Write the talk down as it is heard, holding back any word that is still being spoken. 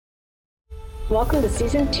Welcome to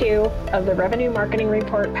Season 2 of the Revenue Marketing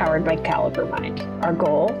Report powered by Caliber Mind. Our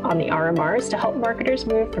goal on the RMR is to help marketers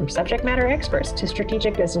move from subject matter experts to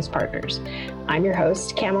strategic business partners. I'm your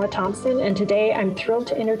host, Kamala Thompson, and today I'm thrilled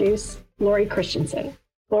to introduce Lori Christensen.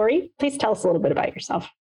 Lori, please tell us a little bit about yourself.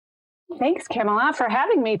 Thanks, Kamala, for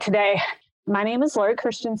having me today. My name is Lori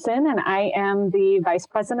Christensen, and I am the Vice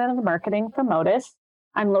President of Marketing for Modus.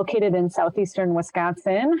 I'm located in southeastern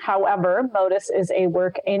Wisconsin. However, Modus is a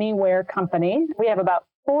work anywhere company. We have about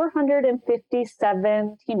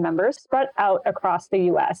 457 team members spread out across the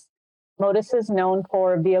U.S. Modus is known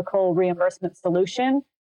for vehicle reimbursement solution.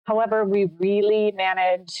 However, we really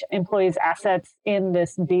manage employees' assets in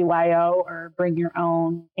this BYO or bring your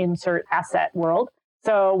own insert asset world.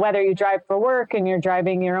 So whether you drive for work and you're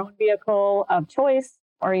driving your own vehicle of choice,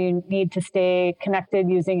 or you need to stay connected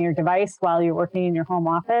using your device while you're working in your home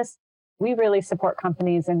office, we really support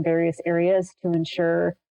companies in various areas to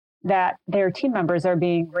ensure that their team members are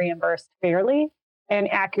being reimbursed fairly and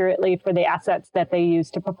accurately for the assets that they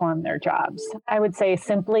use to perform their jobs. I would say,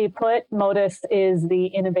 simply put, Modus is the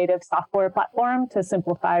innovative software platform to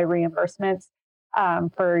simplify reimbursements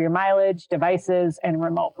for your mileage, devices, and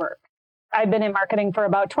remote work. I've been in marketing for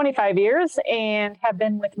about 25 years and have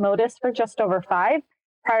been with Modus for just over 5.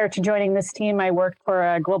 Prior to joining this team, I worked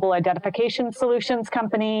for a global identification solutions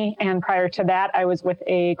company. And prior to that, I was with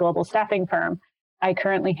a global staffing firm. I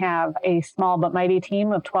currently have a small but mighty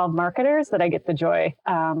team of 12 marketers that I get the joy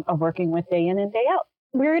of working with day in and day out.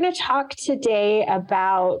 We're going to talk today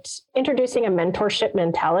about introducing a mentorship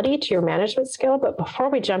mentality to your management skill. But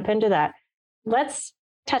before we jump into that, let's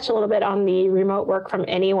touch a little bit on the remote work from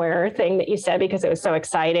anywhere thing that you said, because it was so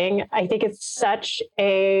exciting. I think it's such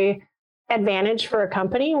a advantage for a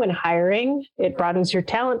company when hiring. It broadens your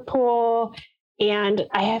talent pool. And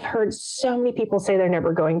I have heard so many people say they're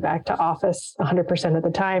never going back to office 100% of the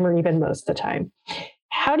time, or even most of the time.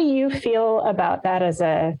 How do you feel about that as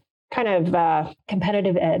a kind of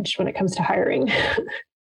competitive edge when it comes to hiring?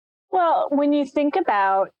 Well, when you think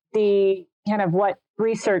about the kind of what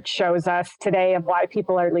research shows us today of why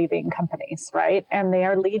people are leaving companies, right? And they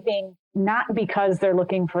are leaving not because they're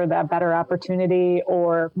looking for the better opportunity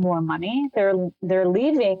or more money. They're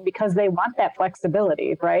leaving because they want that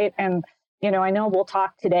flexibility, right? And, I know we'll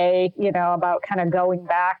talk today, about kind of going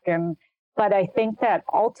back but I think that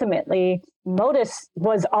ultimately Modus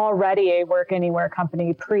was already a work anywhere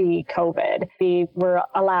company pre-COVID. We were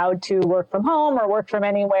allowed to work from home or work from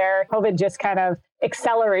anywhere. COVID just kind of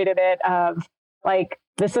accelerated it of like,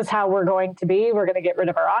 this is how we're going to be. We're going to get rid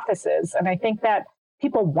of our offices. And I think that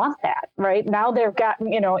people want that, right? Now they've gotten,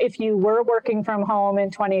 if you were working from home in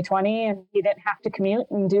 2020 and you didn't have to commute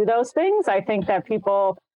and do those things, I think that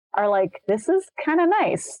people are like, this is kind of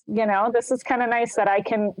nice. This is kind of nice that I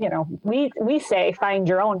can, we say find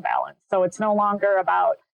your own balance. So it's no longer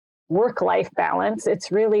about work-life balance.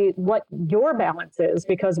 It's really what your balance is,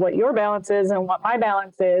 because what your balance is and what my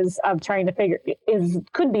balance is of trying to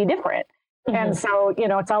could be different. Mm-hmm. And so,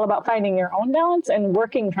 it's all about finding your own balance, and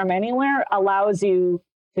working from anywhere allows you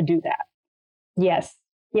to do that. Yes.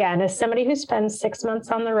 Yeah. And as somebody who spends 6 months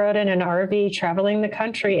on the road in an RV traveling the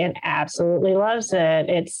country and absolutely loves it,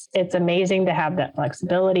 it's amazing to have that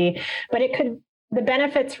flexibility. But the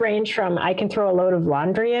benefits range from I can throw a load of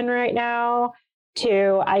laundry in right now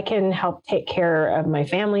to I can help take care of my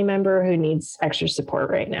family member who needs extra support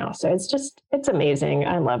right now. So it's amazing.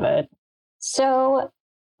 I love it. So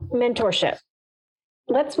mentorship.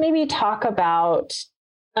 Let's maybe talk about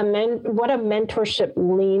what a mentorship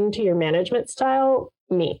lean to your management style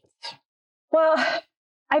means. Well,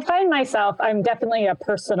 I find myself, I'm definitely a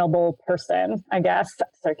personable person, I guess.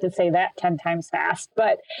 So I could say that 10 times fast,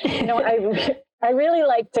 but I really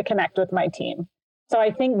like to connect with my team. So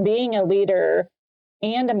I think being a leader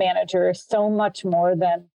and a manager is so much more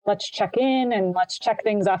than let's check in and let's check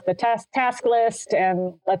things off the task list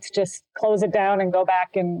and let's just close it down and go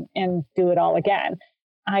back and do it all again.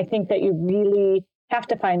 I think that you really have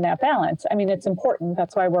to find that balance. I mean, it's important.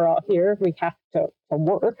 That's why we're all here. We have to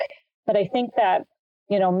work. But I think that,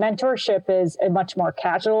 mentorship is a much more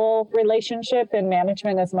casual relationship and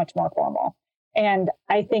management is much more formal. And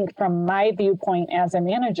I think from my viewpoint as a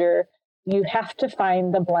manager, you have to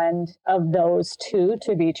find the blend of those two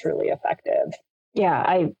to be truly effective. Yeah,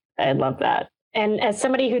 I love that. And as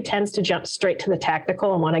somebody who tends to jump straight to the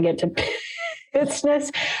tactical and want to get to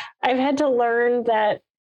business, I've had to learn that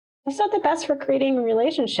it's not the best for creating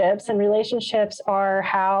relationships, and relationships are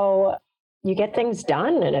how you get things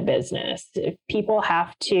done in a business. People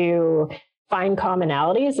have to find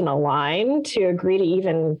commonalities and align to agree to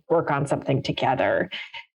even work on something together.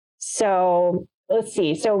 So let's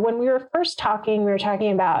see. So when we were first talking, we were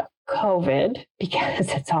talking about COVID because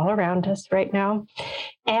it's all around us right now.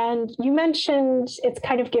 And you mentioned it's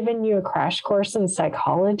kind of given you a crash course in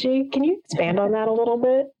psychology. Can you expand on that a little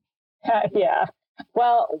bit? Yeah.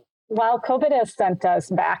 Well, while COVID has sent us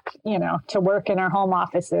back, to work in our home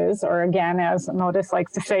offices, or again, as Modus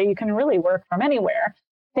likes to say, you can really work from anywhere.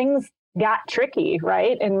 Things got tricky,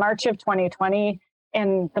 right? In March of 2020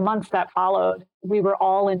 and the months that followed, we were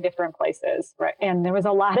all in different places, right? And there was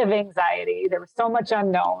a lot of anxiety. There was so much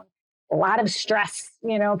unknown, a lot of stress.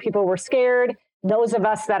 People were scared. Those of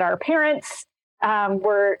us that are parents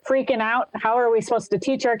were freaking out. How are we supposed to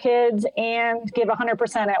teach our kids and give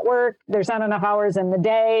 100% at work? There's not enough hours in the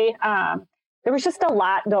day. There was just a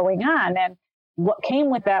lot going on. And what came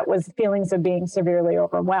with that was feelings of being severely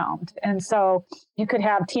overwhelmed. And so you could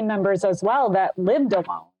have team members as well that lived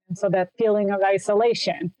alone. And so that feeling of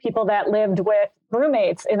isolation, people that lived with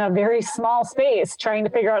roommates in a very small space, trying to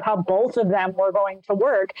figure out how both of them were going to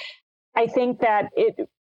work. I think that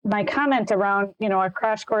my comment around, a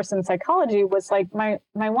crash course in psychology was like my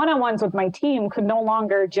one-on-ones with my team could no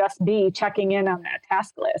longer just be checking in on that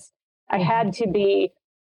task list. I had to be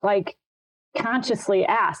like consciously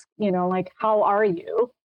ask, how are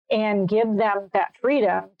you? And give them that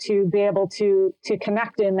freedom to be able to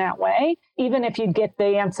connect in that way. Even if you get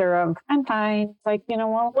the answer of, I'm fine. It's like,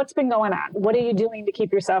 well, what's been going on? What are you doing to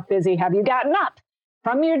keep yourself busy? Have you gotten up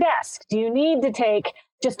from your desk? Do you need to take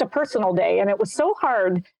just a personal day? And it was so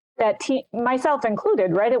hard that myself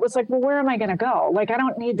included, right? It was like, well, where am I going to go? Like, I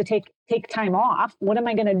don't need to take time off. What am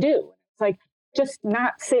I going to do? It's like, just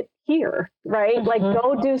not sit here, right? Mm-hmm. Like,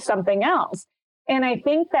 go do something else. And I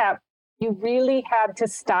think that you really had to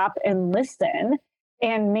stop and listen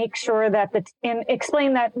and make sure that and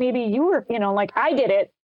explain that maybe you were, like I did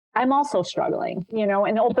it. I'm also struggling,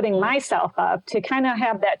 and opening myself up to kind of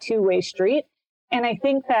have that two-way street. And I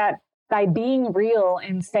think that by being real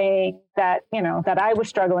and saying that, that I was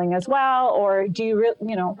struggling as well, or do you,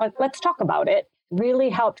 let's talk about it,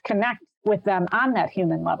 really helped connect with them on that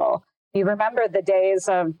human level. You remember the days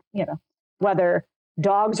of, whether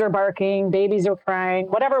dogs were barking, babies were crying,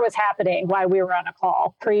 whatever was happening while we were on a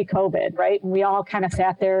call pre-COVID, right? And we all kind of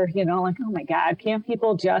sat there, like, oh my God, can't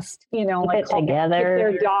people just, like together, get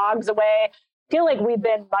their dogs away? I feel like we've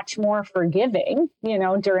been much more forgiving,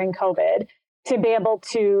 during COVID to be able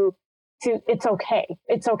to it's okay.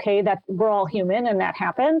 It's okay that we're all human and that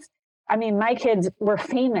happens. I mean, my kids were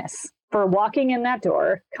famous for walking in that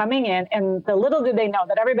door, coming in, and the little did they know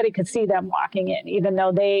that everybody could see them walking in, even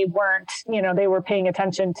though they weren't, they were paying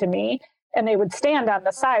attention to me. And they would stand on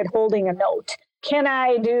the side holding a note. Can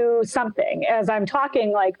I do something as I'm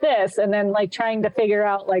talking like this? And then like trying to figure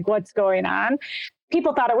out like what's going on.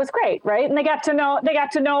 People thought it was great, right? And they got to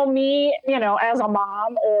know me, as a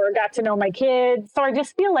mom, or got to know my kids. So I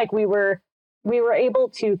just feel like we were able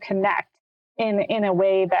to connect in a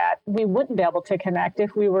way that we wouldn't be able to connect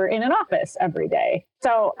if we were in an office every day.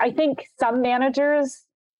 So I think some managers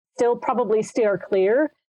still probably steer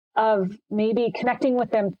clear of maybe connecting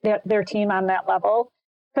with their team on that level,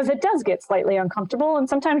 because it does get slightly uncomfortable. And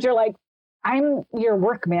sometimes you're like, I'm your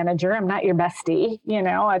work manager. I'm not your bestie.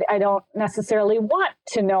 I don't necessarily want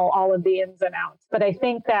to know all of the ins and outs. But I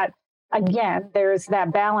think that, again, there's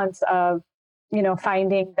that balance of,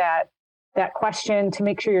 finding that question to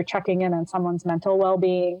make sure you're checking in on someone's mental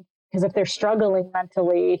well-being. Because if they're struggling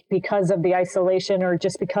mentally because of the isolation or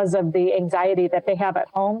just because of the anxiety that they have at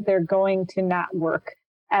home, they're going to not work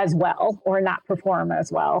as well or not perform as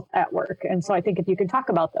well at work. And so I think if you can talk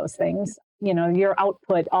about those things, your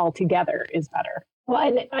output altogether is better. Well,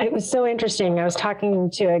 and it was so interesting. I was talking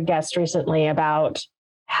to a guest recently about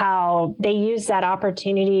how they use that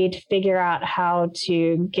opportunity to figure out how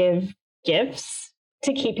to give gifts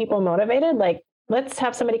to keep people motivated. Like, let's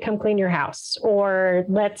have somebody come clean your house, or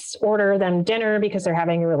let's order them dinner because they're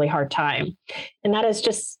having a really hard time. And that is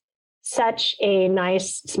just such a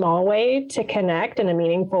nice small way to connect in a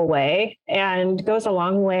meaningful way, and goes a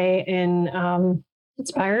long way in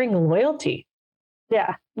inspiring loyalty.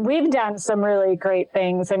 Yeah, we've done some really great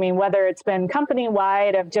things. I mean, whether it's been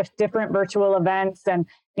company-wide of just different virtual events, and,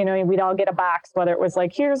 we'd all get a box, whether it was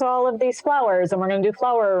like, here's all of these flowers and we're going to do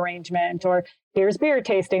flower arrangement, or here's beer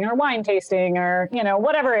tasting or wine tasting, or,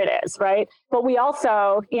 whatever it is, right? But we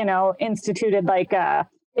also, instituted like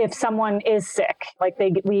if someone is sick, like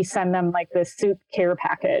we send them like this soup care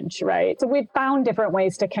package, right? So we've found different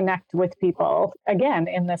ways to connect with people, again,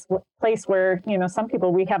 in this place where, some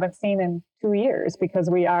people we haven't seen in 2 years because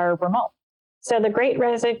we are remote. So the Great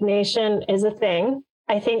Resignation is a thing.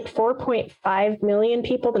 I think 4.5 million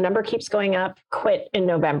people, the number keeps going up, quit in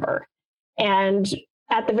November. And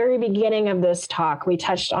At the very beginning of this talk, we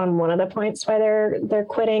touched on one of the points why they're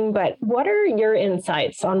quitting, but what are your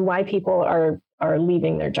insights on why people are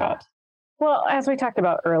leaving their jobs? Well, as we talked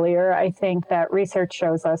about earlier, I think that research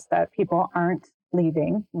shows us that people aren't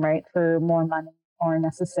leaving, right, for more money or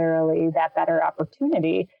necessarily that better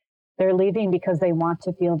opportunity. They're leaving because they want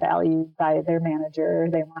to feel valued by their manager.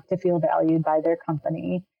 They want to feel valued by their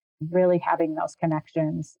company, really having those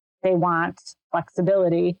connections. They want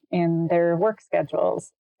flexibility in their work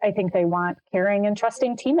schedules. I think they want caring and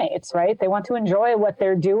trusting teammates, right? They want to enjoy what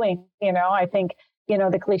they're doing. I think,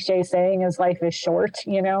 the cliche saying is life is short,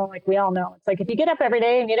 like we all know. It's like if you get up every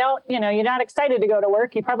day and you don't, you're not excited to go to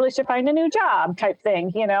work, you probably should find a new job type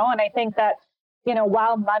thing, and I think that,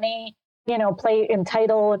 while money, play in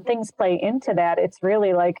title and things play into that, it's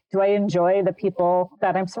really like, do I enjoy the people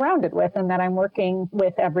that I'm surrounded with and that I'm working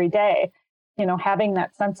with every day? Having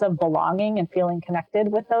that sense of belonging and feeling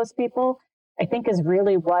connected with those people, I think is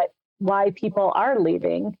really why people are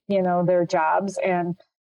leaving, their jobs. And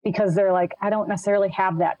because they're like, I don't necessarily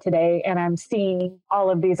have that today. And I'm seeing all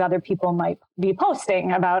of these other people might be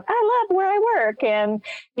posting about, I love where I work. And,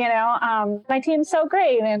 my team's so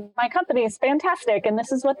great and my company is fantastic. And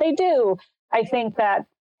this is what they do. I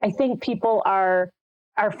think people are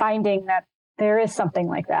finding that there is something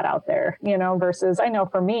like that out there, versus I know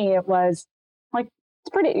for me, it was like, it's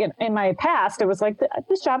pretty, in my past, it was like,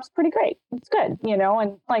 this job's pretty great. It's good,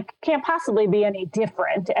 and like can't possibly be any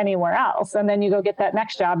different anywhere else. And then you go get that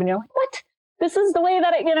next job and you're like, what? This is the way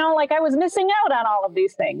that like I was missing out on all of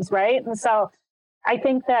these things. Right. And so I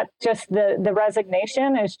think that just the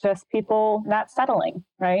resignation is just people not settling.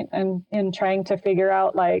 Right. And trying to figure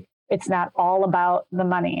out like, it's not all about the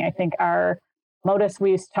money. I think our modus,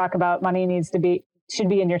 we used to talk about money should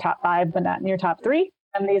be in your top 5, but not in your top 3.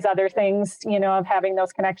 And these other things, of having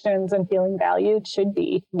those connections and feeling valued should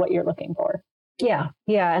be what you're looking for. Yeah.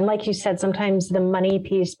 Yeah. And like you said, sometimes the money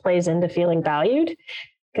piece plays into feeling valued.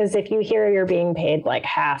 Because if you hear you're being paid like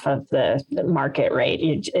half of the market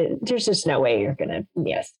rate, there's just no way you're going to,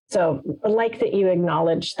 yes. So I like that you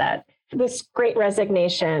acknowledge that. This great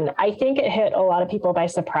resignation, I think it hit a lot of people by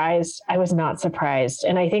surprise. I was not surprised.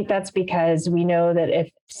 And I think that's because we know that if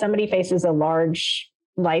somebody faces a large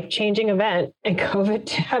life-changing event, and COVID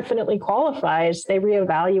definitely qualifies, they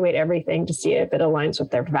reevaluate everything to see if it aligns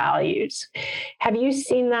with their values. Have you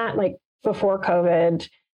seen that like before COVID,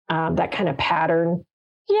 that kind of pattern?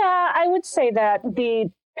 Yeah, I would say that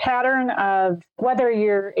the pattern of whether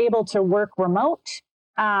you're able to work remote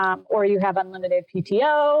or you have unlimited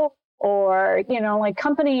PTO, or, like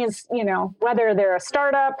companies, whether they're a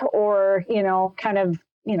startup or, kind of,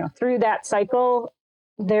 through that cycle,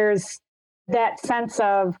 there's that sense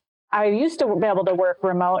of, I used to be able to work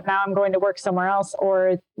remote. Now I'm going to work somewhere else.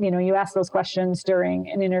 Or, you ask those questions during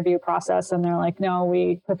an interview process and they're like, no,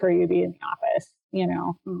 we prefer you to be in the office,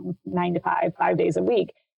 9 to 5, 5 days a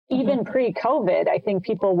week. Mm-hmm. Even pre-COVID, I think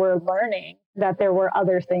people were learning that there were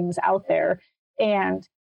other things out there. And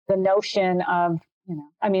the notion of,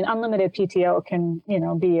 unlimited PTO can,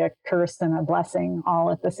 be a curse and a blessing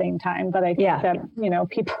all at the same time. But I think that,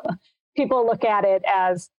 people look at it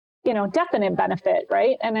as, definite benefit,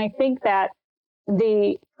 right? And I think that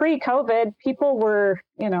the pre-COVID people were,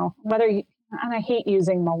 and I hate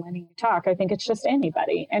using millennial talk. I think it's just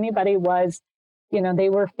anybody was, they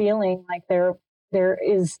were feeling like there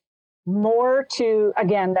is more to,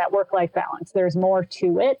 again, that work-life balance. There's more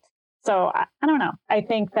to it. So I don't know. I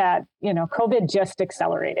think that, COVID just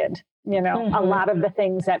accelerated, mm-hmm. a lot of the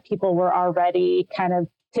things that people were already kind of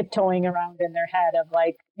tiptoeing around in their head of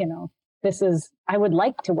like, I would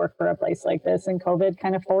like to work for a place like this. And COVID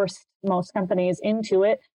kind of forced most companies into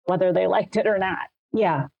it, whether they liked it or not.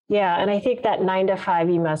 Yeah. Yeah. And I think that 9 to 5,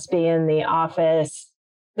 you must be in the office.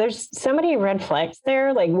 There's so many red flags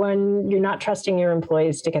there. Like when you're not trusting your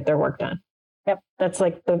employees to get their work done. Yep. That's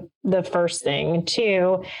like the first thing.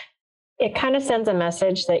 2, it kind of sends a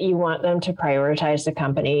message that you want them to prioritize the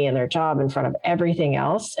company and their job in front of everything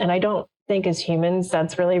else. And I don't think as humans,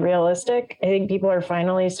 that's really realistic. I think people are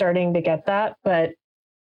finally starting to get that. But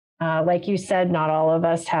like you said, not all of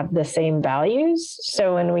us have the same values.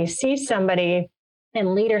 So when we see somebody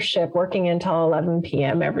in leadership working until 11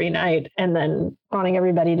 p.m. every night and then wanting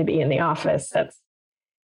everybody to be in the office, that's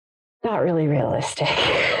not really realistic.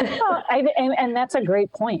 Well, and that's a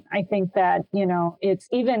great point. I think that, it's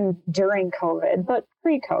even during COVID, but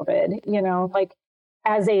pre-COVID, like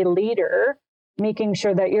as a leader, making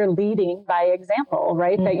sure that you're leading by example,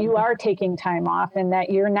 right? Mm-hmm. That you are taking time off and that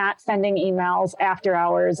you're not sending emails after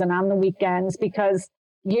hours and on the weekends, because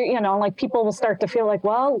like people will start to feel like,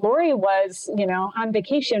 well, Lori was, on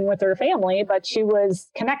vacation with her family, but she was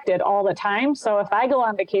connected all the time. So if I go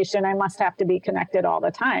on vacation, I must have to be connected all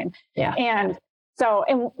the time. Yeah. And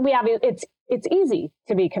we have, it's easy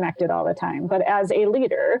to be connected all the time, but as a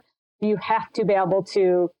leader, you have to be able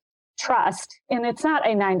to trust. And it's not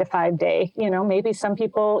a 9 to 5 day, maybe some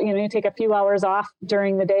people, you take a few hours off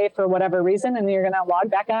during the day for whatever reason, and you're going to log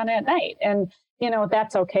back on at night. And,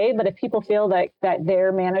 that's okay. But if people feel that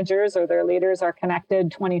their managers or their leaders are connected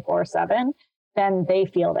 24/7, then they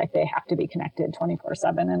feel like they have to be connected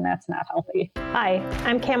 24/7, and that's not healthy. Hi,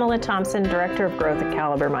 I'm Kamala Thompson, Director of Growth at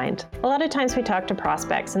Caliber Mind. A lot of times we talk to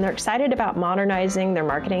prospects and they're excited about modernizing their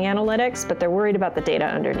marketing analytics, but they're worried about the data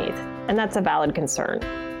underneath, and that's a valid concern.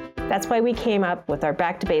 That's why we came up with our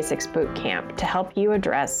Back to Basics Boot Camp to help you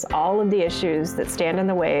address all of the issues that stand in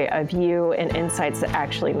the way of you and insights that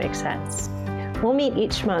actually make sense. We'll meet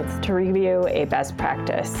each month to review a best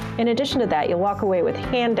practice. In addition to that, you'll walk away with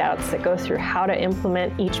handouts that go through how to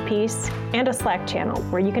implement each piece and a Slack channel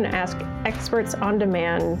where you can ask experts on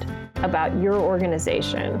demand about your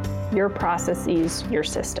organization, your processes, your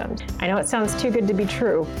systems. I know it sounds too good to be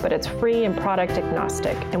true, but it's free and product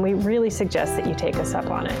agnostic, and we really suggest that you take us up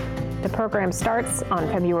on it. The program starts on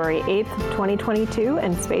February 8th, 2022,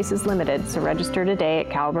 and space is limited, so register today at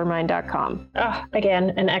calibermind.com. Oh, again,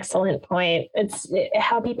 an excellent point. It's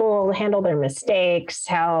how people handle their mistakes,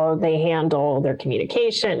 how they handle their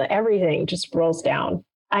communication, everything just rolls down.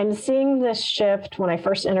 I'm seeing this shift. When I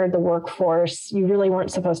first entered the workforce, you really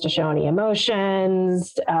weren't supposed to show any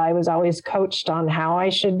emotions. I was always coached on how I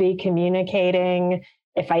should be communicating.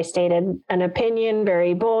 If I stated an opinion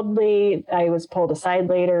very boldly, I was pulled aside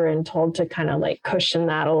later and told to kind of like cushion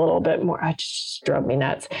that a little bit more. It just drove me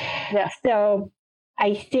nuts. Yeah. So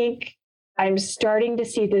I think I'm starting to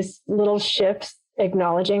see this little shifts,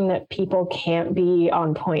 acknowledging that people can't be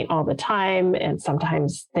on point all the time, and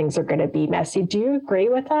sometimes things are going to be messy. Do you agree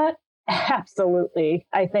with that? Absolutely.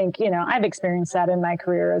 I think, I've experienced that in my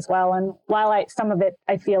career as well. And while some of it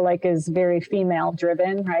I feel like is very female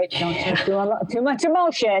driven, right? Don't show too much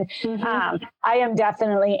emotion. Mm-hmm. I am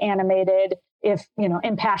definitely animated,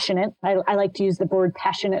 and passionate. I like to use the word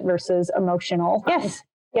passionate versus emotional. Yes.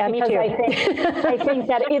 Yeah, because me too. I think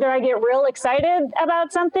that either I get real excited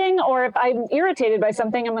about something, or if I'm irritated by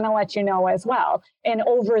something, I'm going to let you know as well. And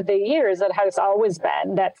over the years, it has always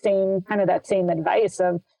been that same advice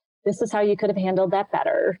of, this is how you could have handled that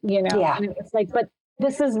better, Yeah. And it's like, but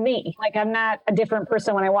this is me. Like, I'm not a different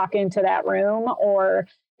person when I walk into that room or,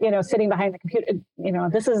 sitting behind the computer.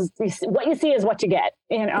 This is what you see is what you get,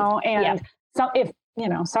 and so if,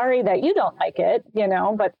 sorry that you don't like it,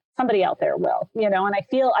 but somebody out there will, and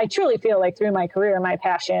I truly feel like through my career, my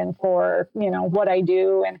passion for, what I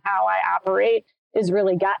do and how I operate has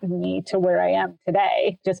really gotten me to where I am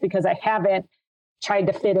today, just because I haven't tried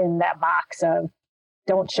to fit in that box of,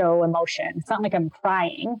 don't show emotion. It's not like I'm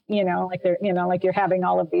crying, like they're, like you're having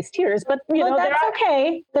all of these tears, but that's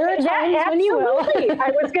okay. There are times when you will.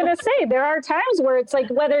 I was going to say, there are times where it's like,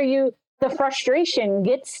 the frustration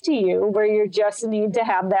gets to you where you just need to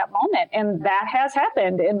have that moment. And that has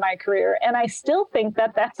happened in my career. And I still think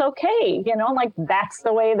that that's okay. Like that's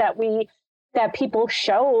the way that people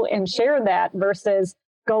show and share that versus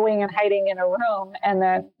going and hiding in a room and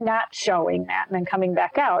then not showing that and then coming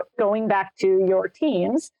back out, going back to your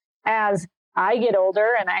teams. As I get older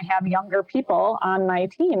and I have younger people on my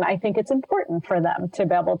team, I think it's important for them to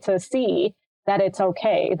be able to see that it's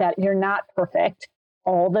okay, that you're not perfect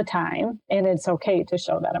all the time, and it's okay to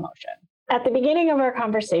show that emotion. At the beginning of our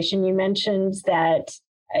conversation, you mentioned that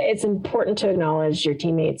it's important to acknowledge your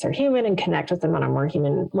teammates are human and connect with them on a more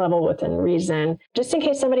human level within reason. Just in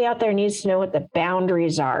case somebody out there needs to know what the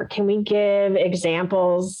boundaries are, can we give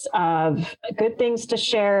examples of good things to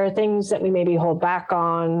share, things that we maybe hold back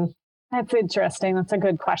on? That's interesting. That's a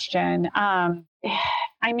good question. I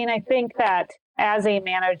think that as a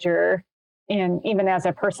manager, and even as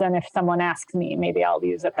a person, if someone asks me, maybe I'll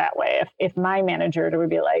use it that way. If my manager would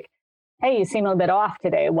be like, hey, you seem a bit off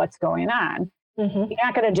today, what's going on? Mm-hmm. You're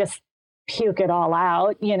not going to just puke it all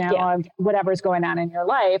out, of whatever's going on in your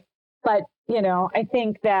life. But, I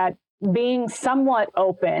think that being somewhat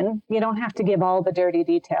open, you don't have to give all the dirty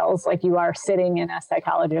details like you are sitting in a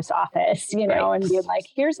psychologist's office, right. And be like,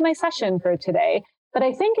 here's my session for today. But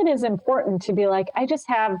I think it is important to be like, I just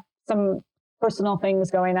have some personal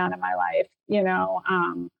things going on in my life,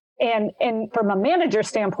 and from a manager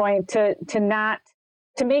standpoint to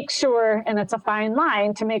make sure, and it's a fine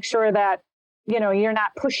line, to make sure that you're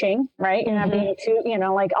not pushing, right? You're not being too,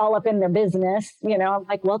 like all up in their business,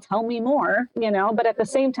 like, well, tell me more, but at the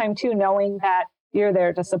same time too, knowing that you're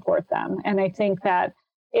there to support them. And I think that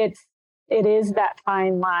it is that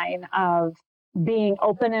fine line of being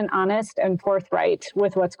open and honest and forthright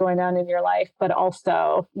with what's going on in your life, but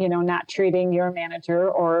also, not treating your manager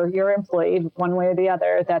or your employee one way or the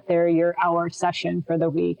other, that they're your hour session for the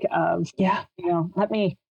week of, let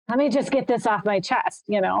me just get this off my chest.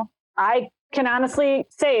 I can honestly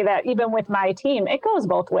say that even with my team, it goes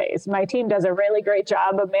both ways. My team does a really great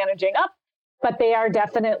job of managing up, but they are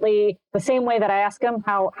definitely the same way that I ask them,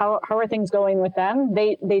 how are things going with them?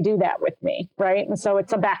 They do that with me, right? And so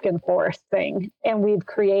it's a back and forth thing. And we've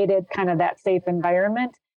created kind of that safe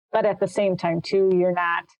environment, but at the same time too, you're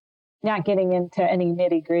not getting into any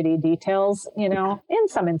nitty gritty details, in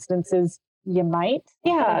some instances you might.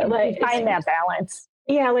 Yeah. Like find that balance.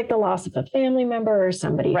 Yeah. Like the loss of a family member or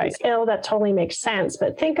somebody who's ill, that totally makes sense.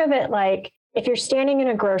 But think of it like, if you're standing in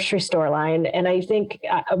a grocery store line, and I think,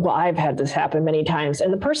 I've had this happen many times,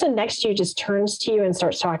 and the person next to you just turns to you and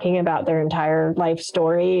starts talking about their entire life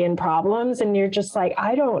story and problems, and you're just like,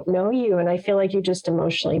 I don't know you, and I feel like you just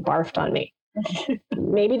emotionally barfed on me.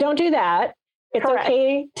 Maybe don't do that. It's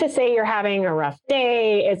okay to say you're having a rough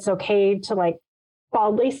day. It's okay to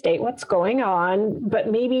baldly state what's going on,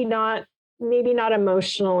 but maybe not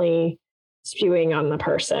emotionally spewing on the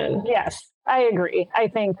person. Yes. I agree. I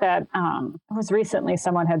think that it was recently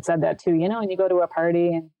someone had said that too, and you go to a party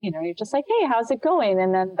and, you're just like, hey, how's it going?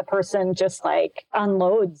 And then the person just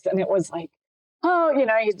unloads. And it was like, oh, you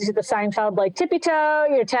do the Seinfeld, tippy toe,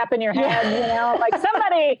 you're tapping your head,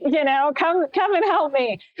 somebody, come and help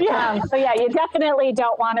me. Yeah. So yeah, you definitely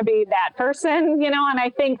don't want to be that person, and I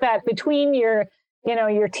think that between your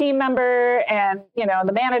team member and,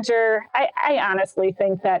 the manager, I honestly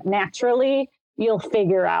think that naturally you'll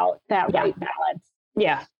figure out that right balance.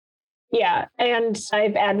 Yeah. Yeah. And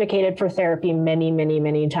I've advocated for therapy many, many,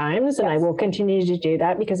 many times, and I will continue to do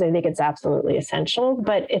that because I think it's absolutely essential.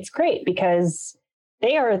 But it's great because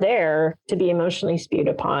they are there to be emotionally spewed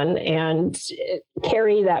upon and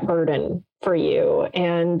carry that burden for you.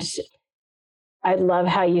 And I love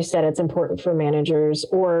how you said it's important for managers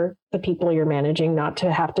or the people you're managing not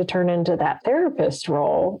to have to turn into that therapist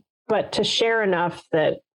role, but to share enough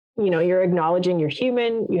that you're acknowledging you're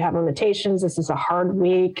human, you have limitations. This is a hard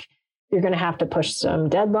week. You're going to have to push some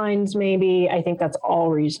deadlines, maybe. I think that's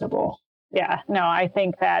all reasonable. Yeah, no, I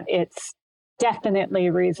think that it's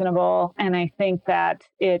definitely reasonable. And I think that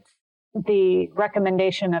it's the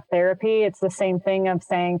recommendation of therapy. It's the same thing of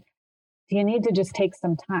saying, do you need to just take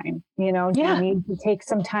some time? Do you need to take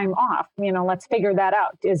some time off? Let's figure that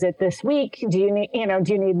out. Is it this week? Do you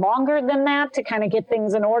need longer than that to kind of get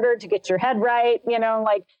things in order, to get your head right?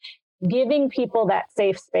 Giving people that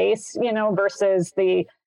safe space, versus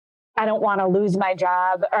I don't want to lose my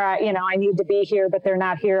job, or, I need to be here, but they're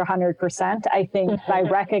not here 100%. I think by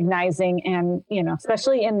recognizing and,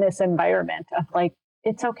 especially in this environment of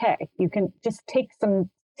it's okay. You can just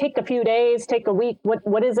take a few days, take a week.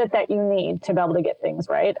 What is it that you need to be able to get things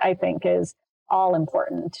right? I think is all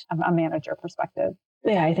important from a manager perspective.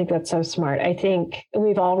 Yeah, I think that's so smart. I think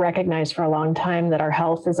we've all recognized for a long time that our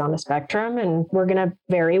health is on a spectrum, and we're going to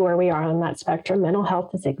vary where we are on that spectrum. Mental health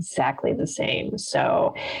is exactly the same.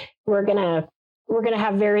 So we're going to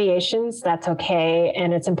have variations. That's okay.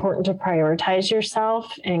 And it's important to prioritize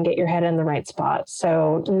yourself and get your head in the right spot.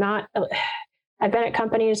 So I've been at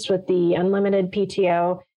companies with the unlimited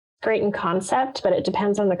PTO. Great in concept, but it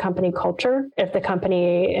depends on the company culture. If the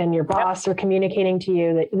company and your boss are communicating to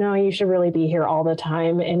you that, no, you should really be here all the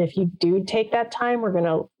time. And if you do take that time, we're going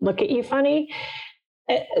to look at you funny.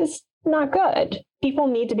 It's not good. People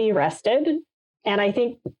need to be rested. And I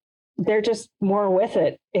think they're just more with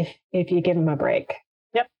it if you give them a break.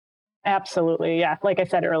 Yep. Absolutely. Yeah. Like I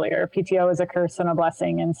said earlier, PTO is a curse and a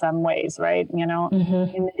blessing in some ways, right? In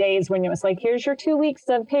the days when it was here's your 2 weeks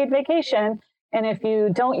of paid vacation. And if you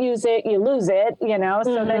don't use it, you lose it,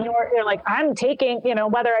 so then you're like, I'm taking,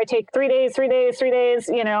 whether I take 3 days,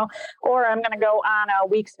 or I'm going to go on a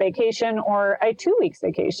week's vacation or a 2 weeks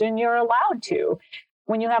vacation, you're allowed to.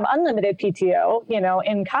 When you have unlimited PTO,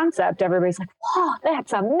 in concept, everybody's like, wow,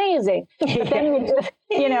 that's amazing. But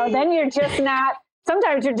then you're just not,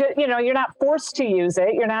 sometimes you're just, you're not forced to use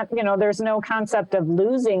it. You're not, there's no concept of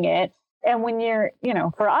losing it. And when you're,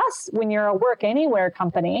 for us, when you're a work anywhere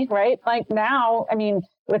company, right? Like now,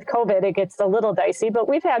 with COVID, it gets a little dicey, but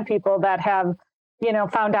we've had people that have,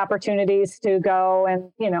 found opportunities to go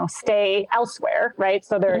and, stay elsewhere, right?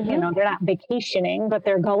 So they're, they're not vacationing, but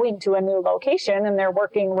they're going to a new location and they're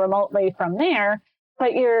working remotely from there,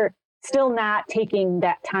 but you're still not taking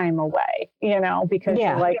that time away, because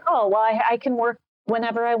you're like, oh, well, I can work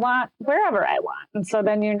whenever I want, wherever I want. And so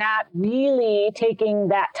then you're not really taking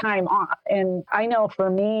that time off. And I know for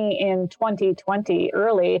me in 2020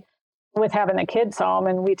 early, with having the kids home,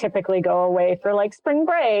 and we typically go away for like spring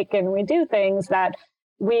break and we do things that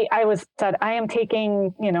I said, I am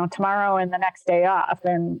taking, tomorrow and the next day off.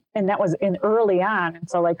 And that was in early on. And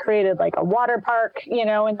so like created like a water park, in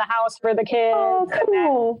the house for the kids. Oh,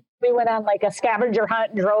 cool. We went on like a scavenger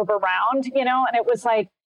hunt and drove around, and it was like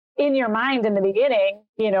in your mind in the beginning,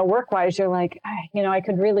 work-wise, you're like, I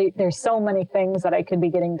could really, there's so many things that I could be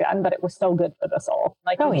getting done, but it was so good for the soul.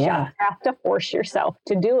 Like you just have to force yourself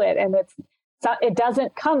to do it. And it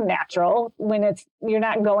doesn't come natural when you're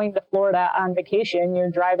not going to Florida on vacation.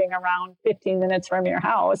 You're driving around 15 minutes from your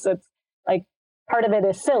house. It's like part of it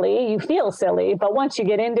is silly. You feel silly, but once you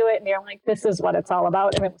get into it and you're like, this is what it's all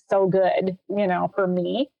about. And it was so good, for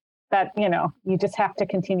me that, you just have to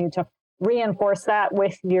continue to reinforce that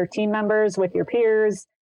with your team members, with your peers,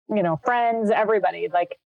 friends, everybody.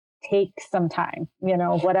 Like, take some time,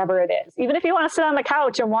 whatever it is. Even if you want to sit on the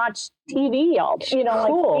couch and watch TV all day,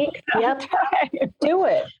 cool. Yep. Do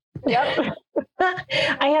it. Yep.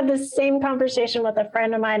 I had the same conversation with a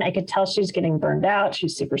friend of mine. I could tell she's getting burned out.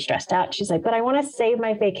 She's super stressed out. She's like, but I want to save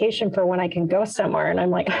my vacation for when I can go somewhere. And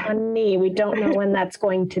I'm like, honey, we don't know when that's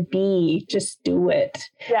going to be. Just do it.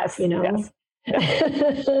 Yes.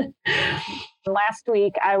 Yes. Last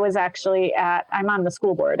week, I was actually I'm on the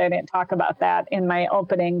school board. I didn't talk about that in my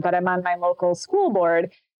opening, but I'm on my local school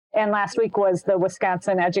board. And last week was the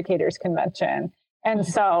Wisconsin Educators Convention. And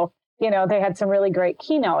so, they had some really great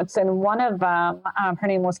keynotes. And one of them, her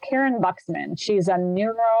name was Karen Buxman. She's a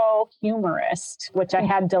neurohumorist, which I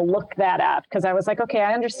had to look that up because I was like, okay,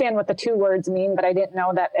 I understand what the two words mean, but I didn't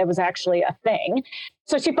know that it was actually a thing.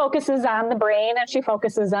 So she focuses on the brain and she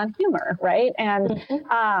focuses on humor, right? And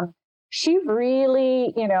she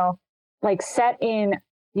really, set in,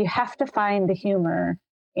 you have to find the humor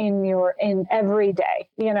in every day,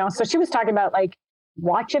 So she was talking about like,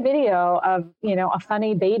 watch a video of, a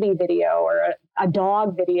funny baby video or a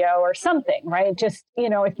dog video or something, right? Just,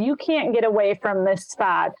 if you can't get away from this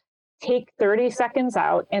spot, take 30 seconds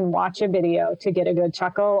out and watch a video to get a good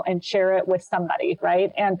chuckle and share it with somebody,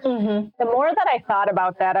 right? And the more that I thought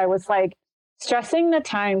about that, I was like, stressing the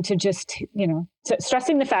time to just,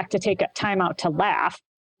 stressing the fact to take time out to laugh.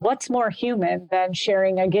 What's more human than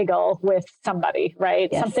sharing a giggle with somebody, right?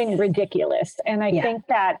 Yes. Something ridiculous. And I think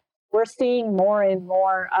that we're seeing more and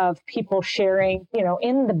more of people sharing,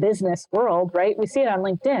 in the business world, right? We see it on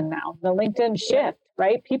LinkedIn now, the LinkedIn shift,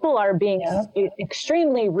 right? People are being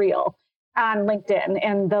extremely real on LinkedIn,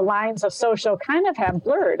 and the lines of social kind of have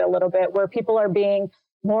blurred a little bit where people are being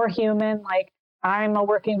more human, like, I'm a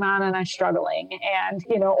working mom and I'm struggling, and,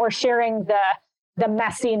 or sharing the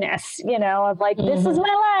messiness, of like, this is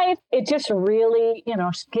my life. It just really,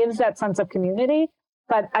 gives that sense of community.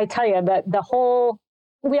 But I tell you that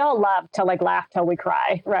we all love to like laugh till we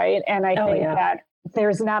cry, right? And I think that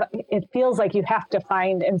it feels like you have to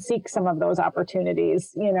find and seek some of those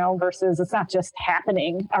opportunities, versus it's not just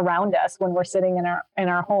happening around us when we're sitting in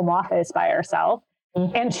our home office by ourselves,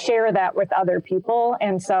 and share that with other people.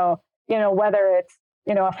 And so, whether it's,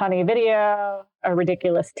 a funny video, a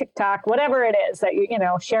ridiculous TikTok, whatever it is that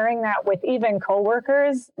sharing that with even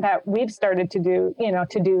coworkers, that we've started to do,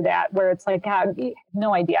 to do that, where it's like, God,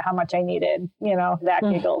 no idea how much I needed, that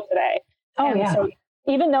giggle today. So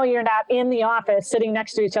even though you're not in the office sitting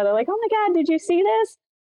next to each other, like, oh my God, did you see this?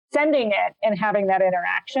 Sending it and having that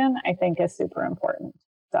interaction, I think, is super important.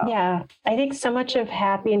 So. Yeah, I think so much of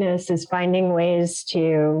happiness is finding ways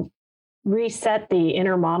to reset the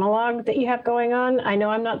inner monologue that you have going on. I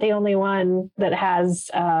know I'm not the only one that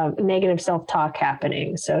has negative self-talk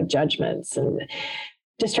happening. So judgments and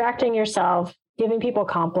distracting yourself, giving people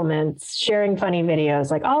compliments, sharing funny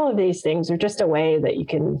videos, like all of these things are just a way that you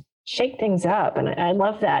can shake things up. And I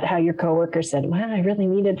love that, how your coworker said, wow, I really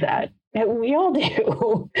needed that. We all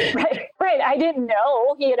do. Right. I didn't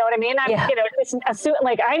know, you know what I mean?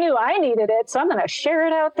 Like I knew I needed it. So I'm going to share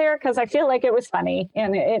it out there because I feel like it was funny.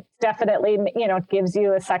 And it definitely, gives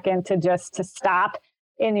you a second to stop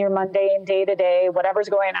in your mundane day to day, whatever's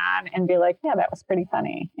going on, and be like, yeah, that was pretty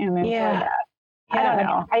funny. And enjoy that. I don't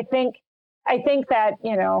know. I think that,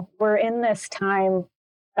 we're in this time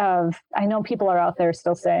of, I know people are out there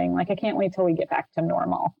still saying, like, I can't wait till we get back to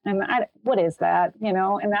normal. And what is that? And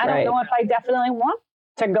I don't know if I definitely want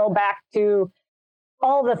to go back to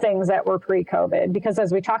all the things that were pre-COVID, because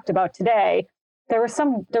as we talked about today, there has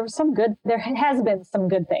been some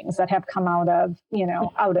good things that have come out of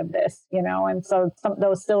this, and so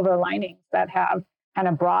those silver linings that have kind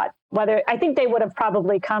of brought, whether I think they would have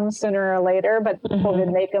probably come sooner or later, but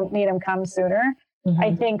COVID made them come sooner.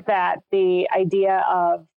 I think that the idea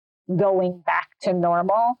of going back to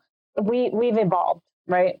normal, we've evolved,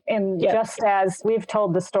 right? And just as we've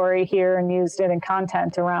told the story here and used it in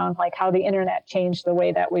content around like how the internet changed the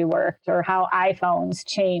way that we worked or how iPhones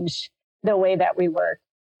changed the way that we worked.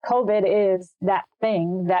 COVID is that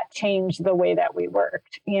thing that changed the way that we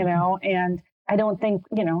worked, and I don't think,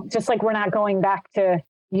 just like we're not going back to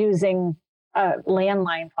using a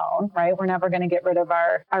landline phone, right? We're never going to get rid of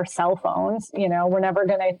our cell phones, we're never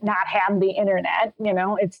going to not have the internet,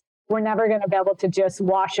 we're never going to be able to just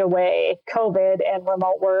wash away COVID and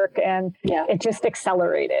remote work. And it just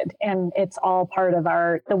accelerated. And it's all part of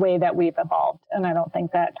the way that we've evolved. And I don't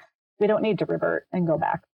think that we don't need to revert and go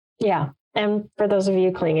back. Yeah. And for those of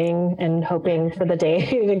you clinging and hoping for the day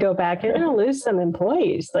to go back, you're going to lose some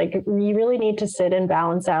employees. Like you really need to sit and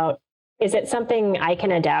balance out, is it something I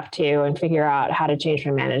can adapt to and figure out how to change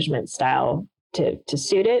my management style to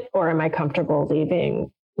suit it? Or am I comfortable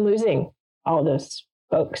losing all those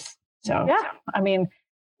folks? So, I mean,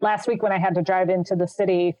 last week when I had to drive into the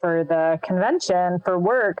city for the convention for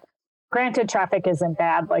work, granted, traffic isn't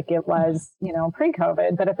bad like it was,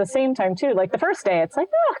 pre-COVID, but at the same time too, like the first day, it's like,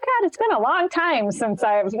 oh God, it's been a long time since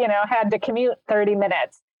I've, had to commute 30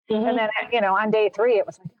 minutes. And then, on day 3, it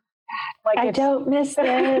was like, I don't miss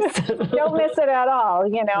this. Don't miss it at all,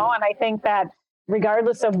 and I think that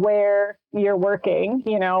regardless of where you're working,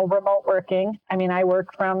 remote working, I mean, I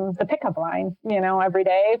work from the pickup line, every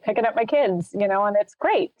day, picking up my kids, and it's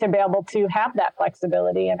great to be able to have that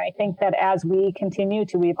flexibility. And I think that as we continue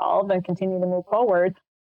to evolve and continue to move forward,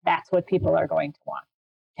 that's what people are going to want.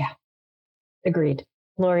 Yeah. Agreed.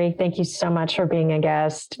 Lori, thank you so much for being a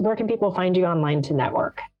guest. Where can people find you online to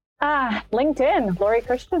network? LinkedIn, Lori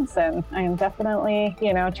Christensen. I am definitely,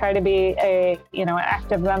 try to be an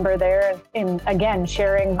active member there and again,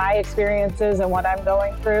 sharing my experiences and what I'm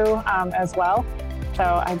going through as well.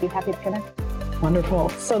 So I'd be happy to connect. Wonderful.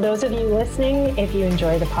 So those of you listening, if you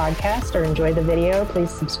enjoy the podcast or enjoy the video,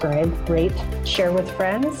 please subscribe, rate, share with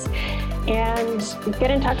friends, and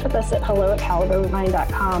get in touch with us at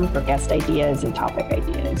hello@calibermind.com for guest ideas and topic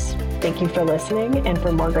ideas. Thank you for listening. And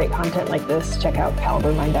for more great content like this, check out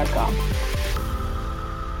calibermind.com.